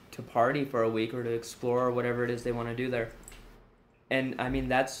just to party for a week or to explore whatever it is they want to do there. And I mean,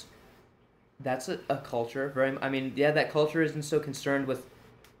 that's a culture. That culture isn't so concerned with,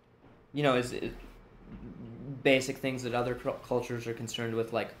 basic things that other cultures are concerned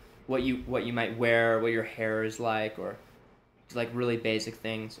with, like what you might wear, what your hair is like, or like really basic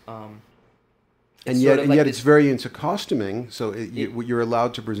things. And yet it's very into costuming, so you're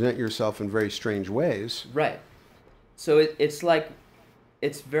allowed to present yourself in very strange ways. Right. So it's like,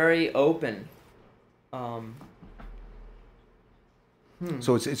 it's very open.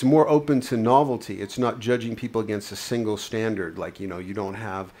 So it's more open to novelty. It's not judging people against a single standard. Like, you don't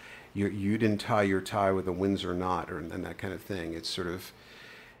have, you didn't tie your tie with a Windsor knot, and that kind of thing. It's sort of,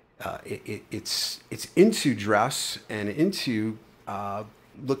 it's into dress and into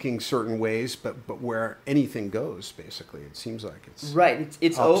looking certain ways, but where anything goes. Basically, it seems like it's right.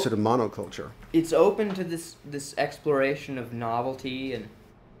 It's opposite of monoculture. It's open to this exploration of novelty and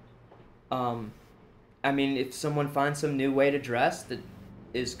I mean, if someone finds some new way to dress that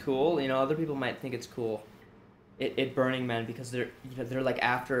is cool, other people might think it's cool at Burning Man because they're like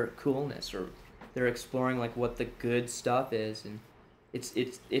after coolness, or they're exploring like what the good stuff is, and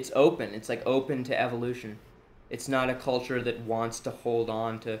it's open. It's like open to evolution. It's not a culture that wants to hold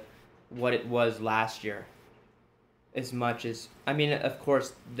on to what it was last year as much as, I mean, of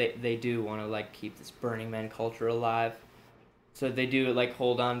course they do want to like keep this Burning Man culture alive. So they do like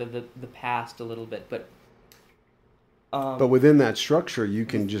hold on to the past a little bit, but within that structure, you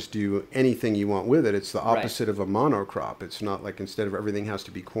can just do anything you want with it. It's the opposite right. of a monocrop. It's not like instead of everything has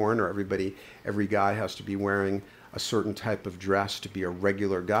to be corn, or every guy has to be wearing a certain type of dress to be a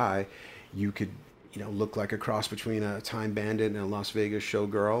regular guy. You could, look like a cross between a Time Bandit and a Las Vegas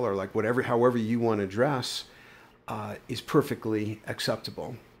showgirl, or like however you want to dress, is perfectly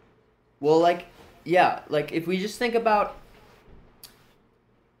acceptable. Well, like if we just think about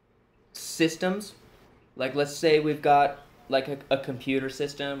systems, like let's say we've got like a computer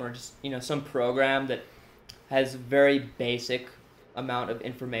system, or just some program that has very basic amount of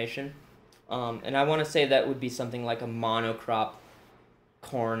information, and I want to say that would be something like a monocrop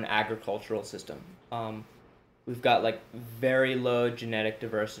corn agricultural system. We've got like very low genetic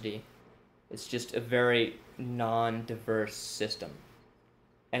diversity. It's just a very non-diverse system,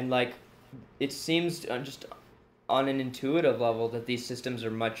 and like it seems just on an intuitive level that these systems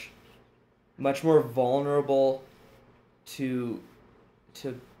are much more vulnerable to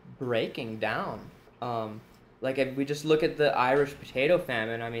breaking down. Like if we just look at the Irish potato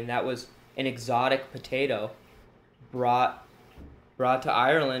famine, I mean that was an exotic potato brought to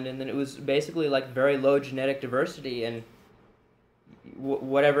Ireland, and then it was basically like very low genetic diversity, and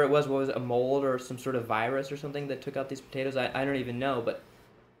whatever it was, what was it, a mold or some sort of virus or something that took out these potatoes? I don't even know, but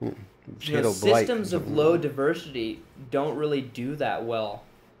systems of low diversity don't really do that well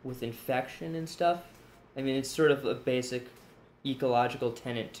with infection and stuff. I mean, it's sort of a basic ecological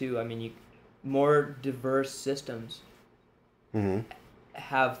tenet too. I mean, more diverse systems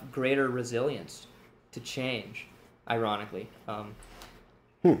have greater resilience to change, ironically.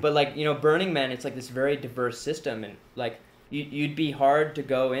 But like, Burning Man, it's like this very diverse system, and like you'd be hard to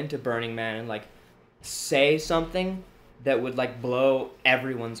go into Burning Man and like say something that would like blow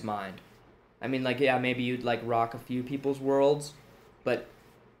everyone's mind. I mean, like, yeah, maybe you'd like rock a few people's worlds, but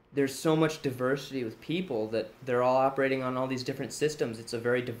there's so much diversity with people that they're all operating on all these different systems. It's a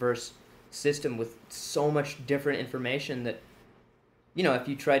very diverse system with so much different information that, if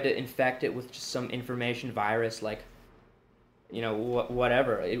you tried to infect it with just some information virus, like,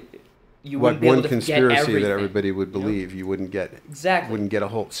 whatever, you wouldn't be able to get everything. One conspiracy that everybody would believe, you wouldn't get a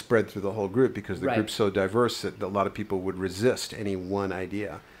whole spread through the whole group, because the group's so diverse that a lot of people would resist any one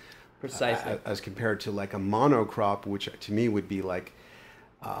idea. Precisely. As compared to like a monocrop, which to me would be like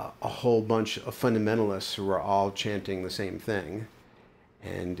a whole bunch of fundamentalists who are all chanting the same thing,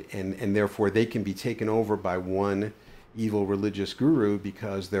 and therefore they can be taken over by one evil religious guru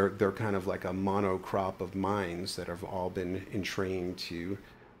because they're kind of like a monocrop of minds that have all been entrained to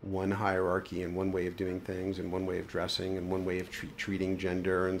one hierarchy and one way of doing things and one way of dressing and one way of treating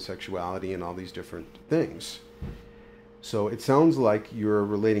gender and sexuality and all these different things. So it sounds like you're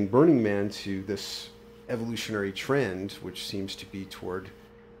relating Burning Man to this evolutionary trend, which seems to be toward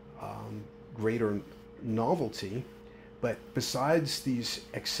greater novelty. But besides these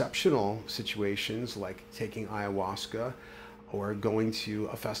exceptional situations like taking ayahuasca or going to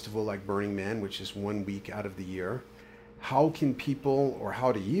a festival like Burning Man, which is 1 week out of the year, how can people, or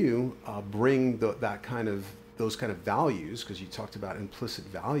how do you bring those kind of values, because you talked about implicit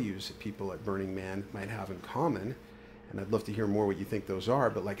values that people at Burning Man might have in common, and I'd love to hear more what you think those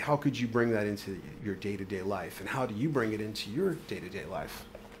are, but like how could you bring that into your day-to-day life, and how do you bring it into your day-to-day life?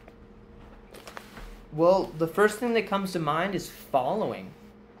 Well, the first thing that comes to mind is following,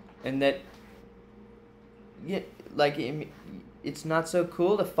 and that, it's not so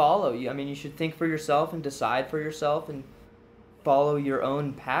cool to follow. I mean, you should think for yourself and decide for yourself and follow your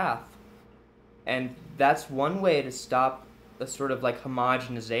own path, and that's one way to stop a sort of like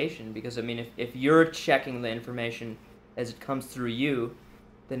homogenization. Because I mean, if you're checking the information as it comes through you,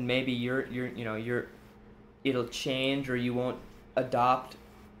 then maybe it'll change, or you won't adopt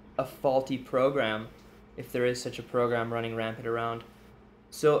a faulty program, if there is such a program running rampant around.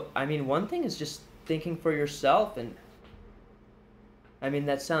 So, I mean, one thing is just thinking for yourself, and I mean,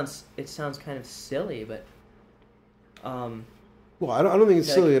 it sounds kind of silly, but, um, Well, I don't think it's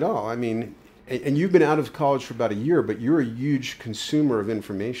like, silly at all. I mean, and you've been out of college for about a year, but you're a huge consumer of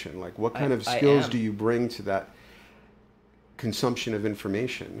information. Like, what kind of I skills do am. you bring to that consumption of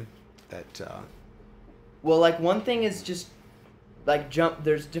information? That Well, like, one thing is just, like,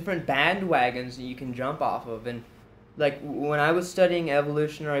 there's different bandwagons that you can jump off of, and, like, when I was studying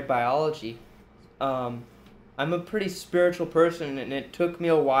evolutionary biology, um, I'm a pretty spiritual person, and it took me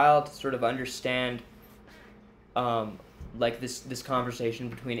a while to sort of understand, um, like this conversation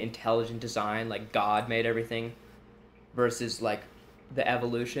between intelligent design, like God made everything, versus like the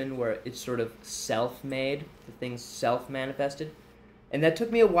evolution where it's sort of self-made, the thing's self-manifested, and that took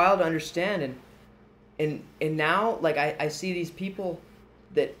me a while to understand. And now like I see these people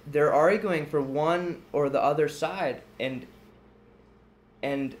that they're arguing for one or the other side, and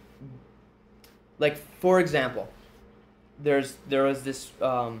like for example, there was this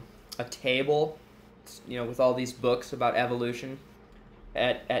a table, you know, with all these books about evolution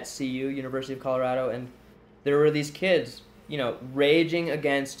at CU, University of Colorado, and there were these kids, you know, raging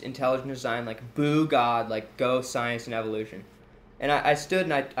against intelligent design, like boo God, like go science and evolution. And I stood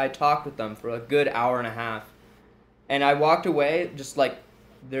and I talked with them for a good hour and a half, and I walked away just like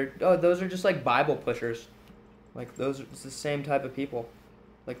those are just like Bible pushers, like it's the same type of people,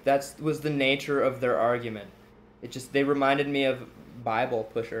 like that's was the nature of their argument. They reminded me of Bible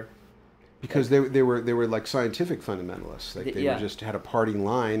pusher. because they were like scientific fundamentalists. Like they were Yeah. just had a party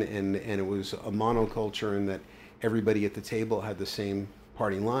line, and it was a monoculture, in that everybody at the table had the same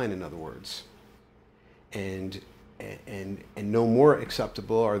party line. In other words, and and no more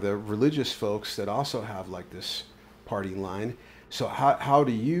acceptable are the religious folks that also have like this party line. So how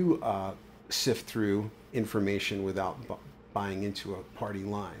do you sift through information without buying into a party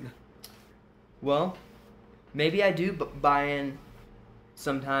line? Well, maybe I do buy in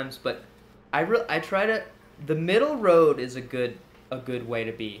sometimes, but I try to the middle road is a good way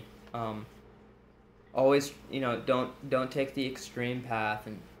to be. Always, you know, don't take the extreme path.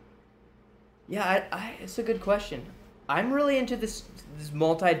 And yeah, I it's a good question. I'm really into this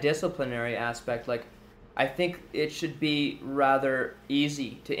multidisciplinary aspect. Like, I think it should be rather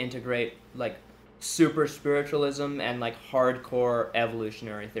easy to integrate like super spiritualism and like hardcore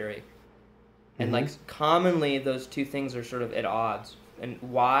evolutionary theory. And Mm-hmm. like commonly those two things are sort of at odds. And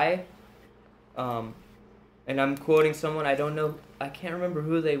why? Um, and I'm quoting someone, I don't know, I can't remember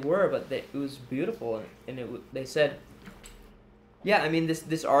who they were, but it was beautiful, and they said, yeah, I mean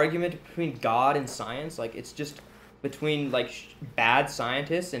this argument between God and science, like it's just between like bad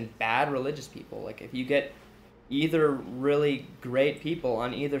scientists and bad religious people. Like if you get either really great people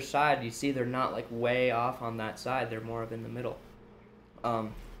on either side, you see they're not like way off on that side. They're more of in the middle.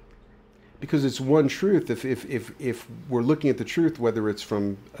 Um, Because it's one truth. If we're looking at the truth, whether it's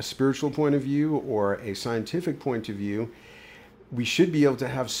from a spiritual point of view or a scientific point of view, we should be able to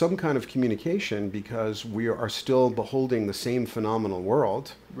have some kind of communication, because we are still beholding the same phenomenal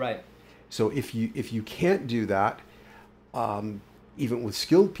world. right. So if you can't do that, even with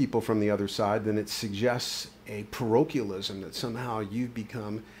skilled people from the other side, then it suggests a parochialism, that somehow you've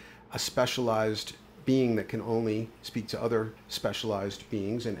become a specialized being that can only speak to other specialized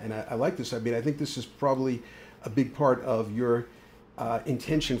beings. And I like this. I mean, I think this is probably a big part of your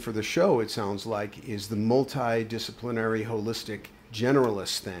intention for the show, it sounds like, is the multidisciplinary, holistic,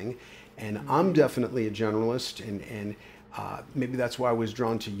 generalist thing. And I'm definitely a generalist, and maybe that's why I was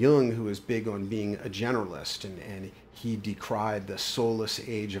drawn to Jung, who is big on being a generalist, and he decried the soulless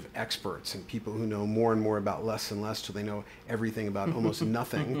age of experts and people who know more and more about less and less till they know everything about almost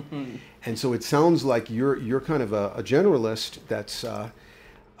nothing. And so it sounds like you're kind of a generalist that's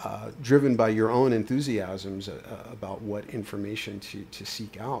driven by your own enthusiasms about what information to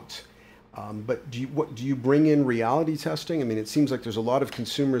seek out. But do you bring in reality testing? I mean, it seems like there's a lot of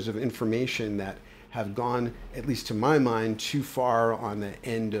consumers of information that have gone, at least to my mind, too far on the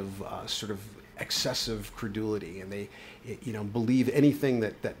end of sort of excessive credulity, and they, believe anything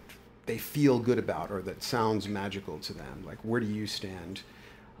that they feel good about or that sounds magical to them. Like, where do you stand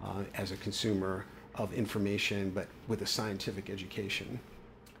as a consumer of information, but with a scientific education?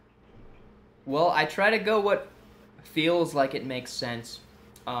 Well, I try to go what feels like it makes sense.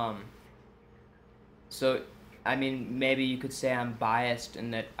 So, I mean, maybe you could say I'm biased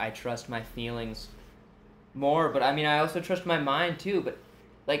in that I trust my feelings more, but I mean, I also trust my mind too. But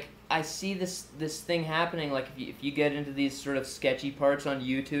like, I see this thing happening. Like, if you get into these sort of sketchy parts on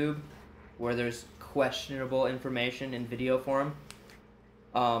YouTube, where there's questionable information in video form,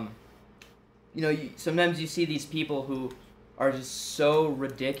 sometimes you see these people who are just so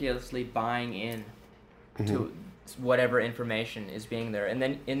ridiculously buying in to whatever information is being there. And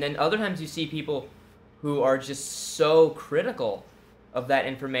then other times you see people who are just so critical of that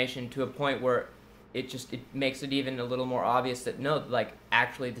information to a point where it makes it even a little more obvious that no, like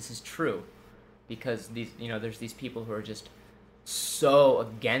actually this is true, because there's these people who are just so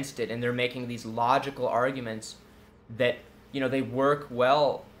against it, and they're making these logical arguments that they work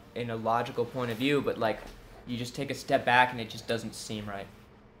well in a logical point of view, but like you just take a step back and it just doesn't seem right.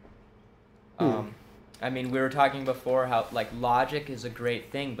 I mean, we were talking before how like logic is a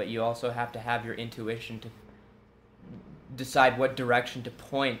great thing, but you also have to have your intuition to decide what direction to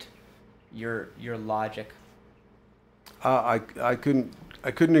point your logic. I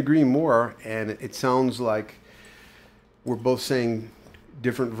couldn't agree more, and it sounds like we're both saying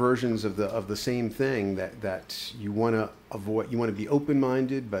different versions of the same thing, that you want to avoid. You want to be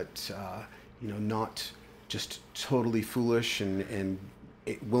open-minded, but not just totally foolish and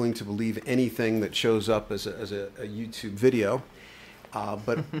willing to believe anything that shows up as a YouTube video.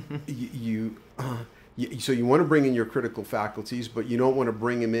 But so you want to bring in your critical faculties, but you don't want to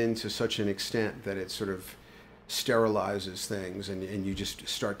bring them in to such an extent that it sort of sterilizes things, and you just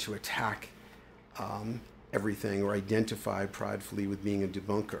start to attack everything, or identify pridefully with being a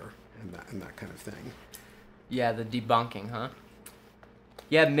debunker and that kind of thing. Yeah, the debunking, huh?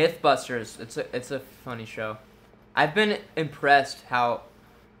 Yeah, Mythbusters. It's a funny show. I've been impressed how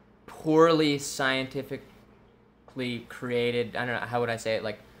poorly scientifically created. I don't know, how would I say it?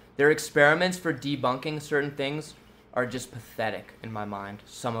 Like, their experiments for debunking certain things are just pathetic in my mind.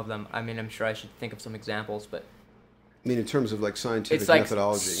 Some of them. I mean, I'm sure I should think of some examples, but I mean, in terms of like scientific it's like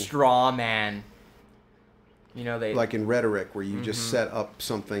methodology, straw man. They like in rhetoric, where you just set up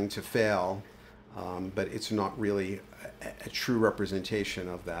something to fail, but it's not really a true representation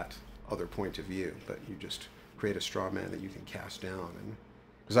of that other point of view. But you just create a straw man that you can cast down. And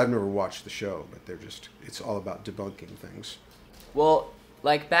because I've never watched the show, but it's all about debunking things. Well,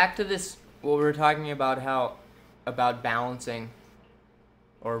 like back to this, what we were talking about, about balancing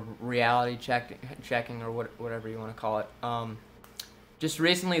or reality checking or whatever you want to call it. Just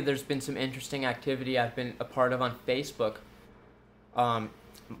recently, there's been some interesting activity I've been a part of on Facebook.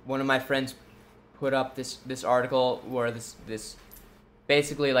 One of my friends put up this article where this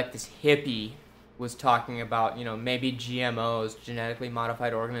basically like this hippie was talking about, maybe GMOs, genetically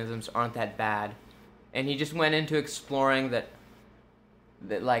modified organisms, aren't that bad. And he just went into exploring that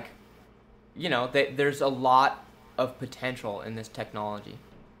like, there's a lot of potential in this technology.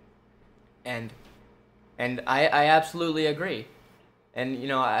 And I absolutely agree. And,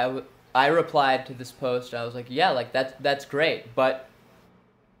 I replied to this post. I was like, yeah, like that's great. But,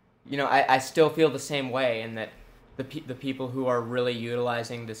 I still feel the same way, in that the people who are really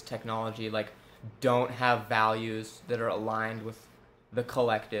utilizing this technology, like, don't have values that are aligned with the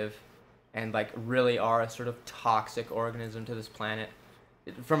collective, and like really are a sort of toxic organism to this planet,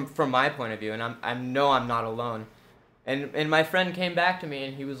 from my point of view. And I know I'm not alone. And my friend came back to me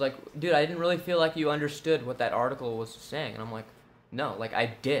and he was like, dude, I didn't really feel like you understood what that article was saying. And I'm like, no, like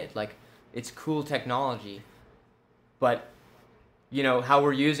I did. Like, it's cool technology, but how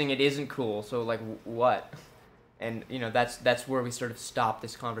we're using it isn't cool. So like, what? And that's where we sort of stop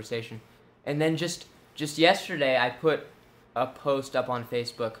this conversation. And then just yesterday, I put a post up on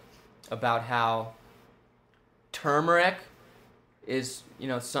Facebook about how turmeric is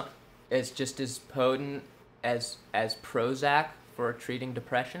is just as potent as Prozac for treating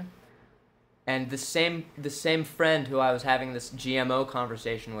depression. And the same friend who I was having this GMO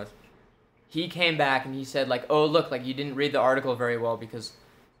conversation with, he came back and he said, like, oh, look, like, you didn't read the article very well, because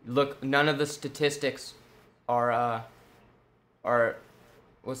look, none of the statistics are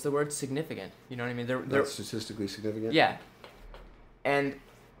what's the word? Significant. You know what I mean? They're statistically significant? Yeah. And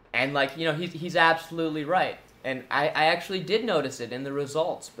like, he's absolutely right. And I actually did notice it in the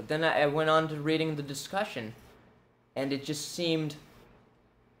results, but then I went on to reading the discussion, and it just seemed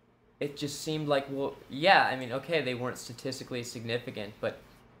like, well, yeah, I mean, okay, they weren't statistically significant, but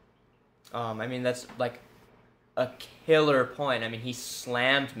I mean, that's like a killer point. I mean, he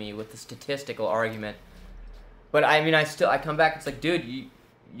slammed me with the statistical argument. But I mean, I come back, it's like, dude,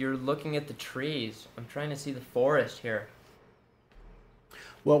 you're looking at the trees. I'm trying to see the forest here.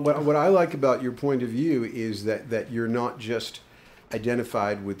 Well, what I like about your point of view is that you're not just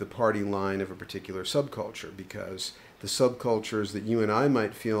identified with the party line of a particular subculture, because the subcultures that you and I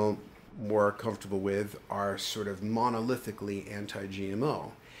might feel more comfortable with are sort of monolithically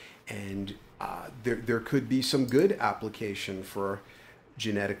anti-GMO. And there could be some good application for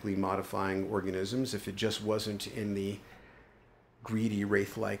genetically modifying organisms if it just wasn't in the greedy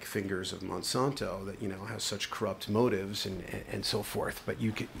wraith-like fingers of Monsanto that, you know, has such corrupt motives and so forth. But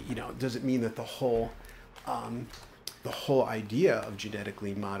you could, you know, doesn't mean that the whole idea of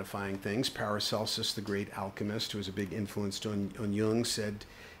genetically modifying things. Paracelsus, the great alchemist, who was a big influence on Jung, said,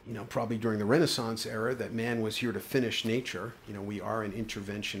 you know, probably during the Renaissance era, that man was here to finish nature. You know, we are an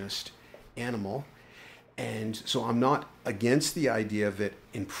interventionist animal. And so I'm not against the idea of it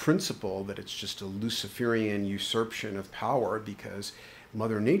in principle, that it's just a Luciferian usurpation of power, because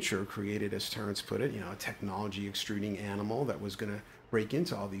Mother Nature created, as Terence put it, you know, a technology extruding animal that was going to break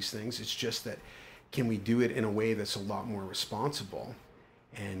into all these things. It's just that, can we do it in a way that's a lot more responsible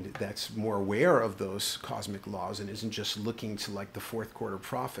and that's more aware of those cosmic laws and isn't just looking to like the fourth quarter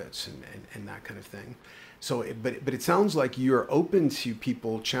profits and that kind of thing. So, but it sounds like you're open to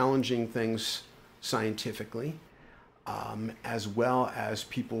people challenging things scientifically, as well as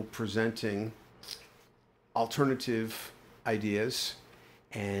people presenting alternative ideas,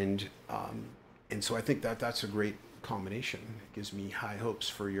 and so I think that that's a great combination. It gives me high hopes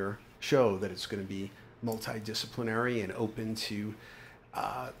for your show, that it's going to be multidisciplinary and open to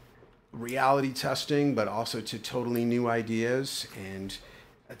reality testing, but also to totally new ideas and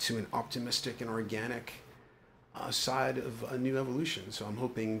to an optimistic and organic side of a new evolution. So I'm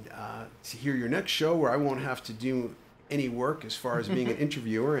hoping to hear your next show, where I won't have to do any work as far as being an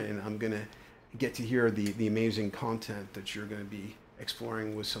interviewer, and I'm going to get to hear the amazing content that you're going to be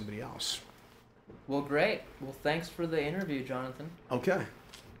exploring with somebody else. Well, great. Well, thanks for the interview, Jonathan. Okay.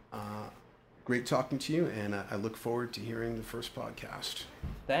 Great talking to you, and I look forward to hearing the first podcast.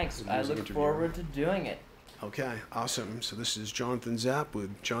 Thanks. I look forward to doing it. Okay, awesome. So this is Jonathan Zapp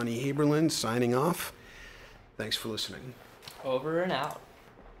with Johnny Haberlin signing off. Thanks for listening. Over and out.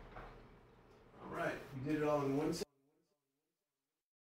 All right, we did it all in one second.